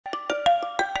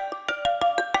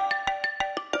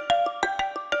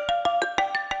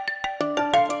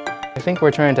think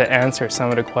we're trying to answer some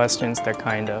of the questions that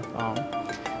kind of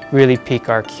really pique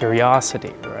our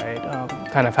curiosity, right?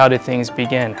 Kind of how did things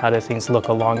begin? How did things look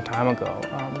a long time ago?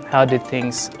 How did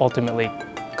things ultimately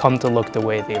come to look the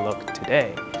way they look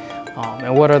today?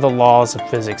 And what are the laws of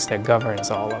physics that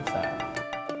governs all of that?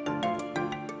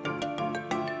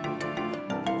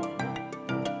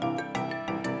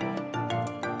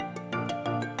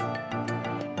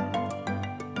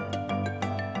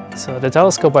 So the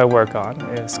telescope I work on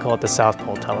is called the South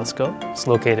Pole Telescope. It's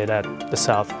located at the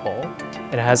South Pole.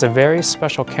 It has a very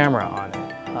special camera on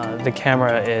it. The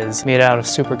camera is made out of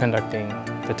superconducting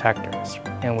detectors,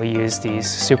 and we use these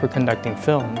superconducting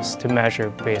films to measure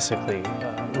basically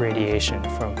radiation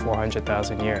from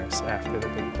 400,000 years after the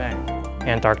Big Bang.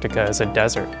 Antarctica is a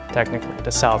desert, technically,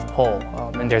 the South Pole,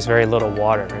 and there's very little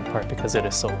water, in part because it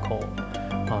is so cold.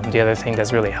 The other thing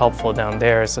that's really helpful down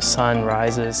there is the sun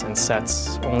rises and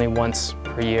sets only once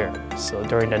per year. So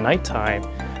during the nighttime,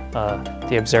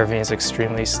 the observing is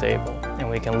extremely stable, and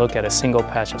we can look at a single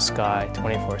patch of sky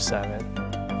 24/7.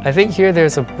 I think here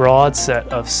there's a broad set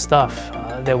of stuff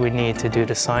that we need to do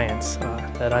the science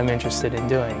that I'm interested in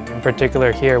doing. In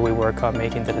particular, here we work on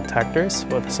making the detectors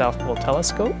for the South Pole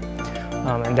Telescope,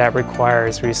 and that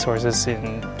requires resources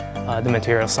in the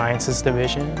Material Sciences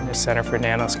Division, the Center for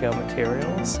Nanoscale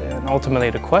Materials, and ultimately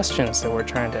the questions that we're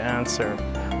trying to answer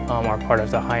are part of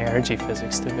the High Energy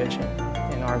Physics Division.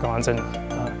 In Argonne's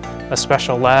a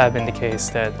special lab indicates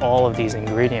that all of these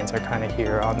ingredients are kind of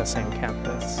here on the same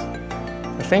campus.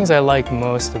 The things I like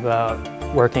most about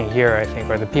working here, I think,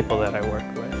 are the people that I work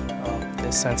with.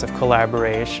 This sense of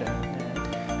collaboration,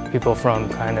 and people from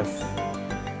kind of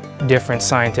different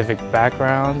scientific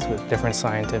backgrounds with different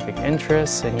scientific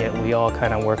interests, and yet we all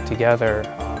kind of work together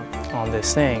on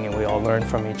this thing, and we all learn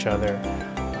from each other,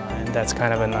 and that's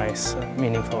kind of a nice,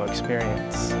 meaningful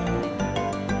experience.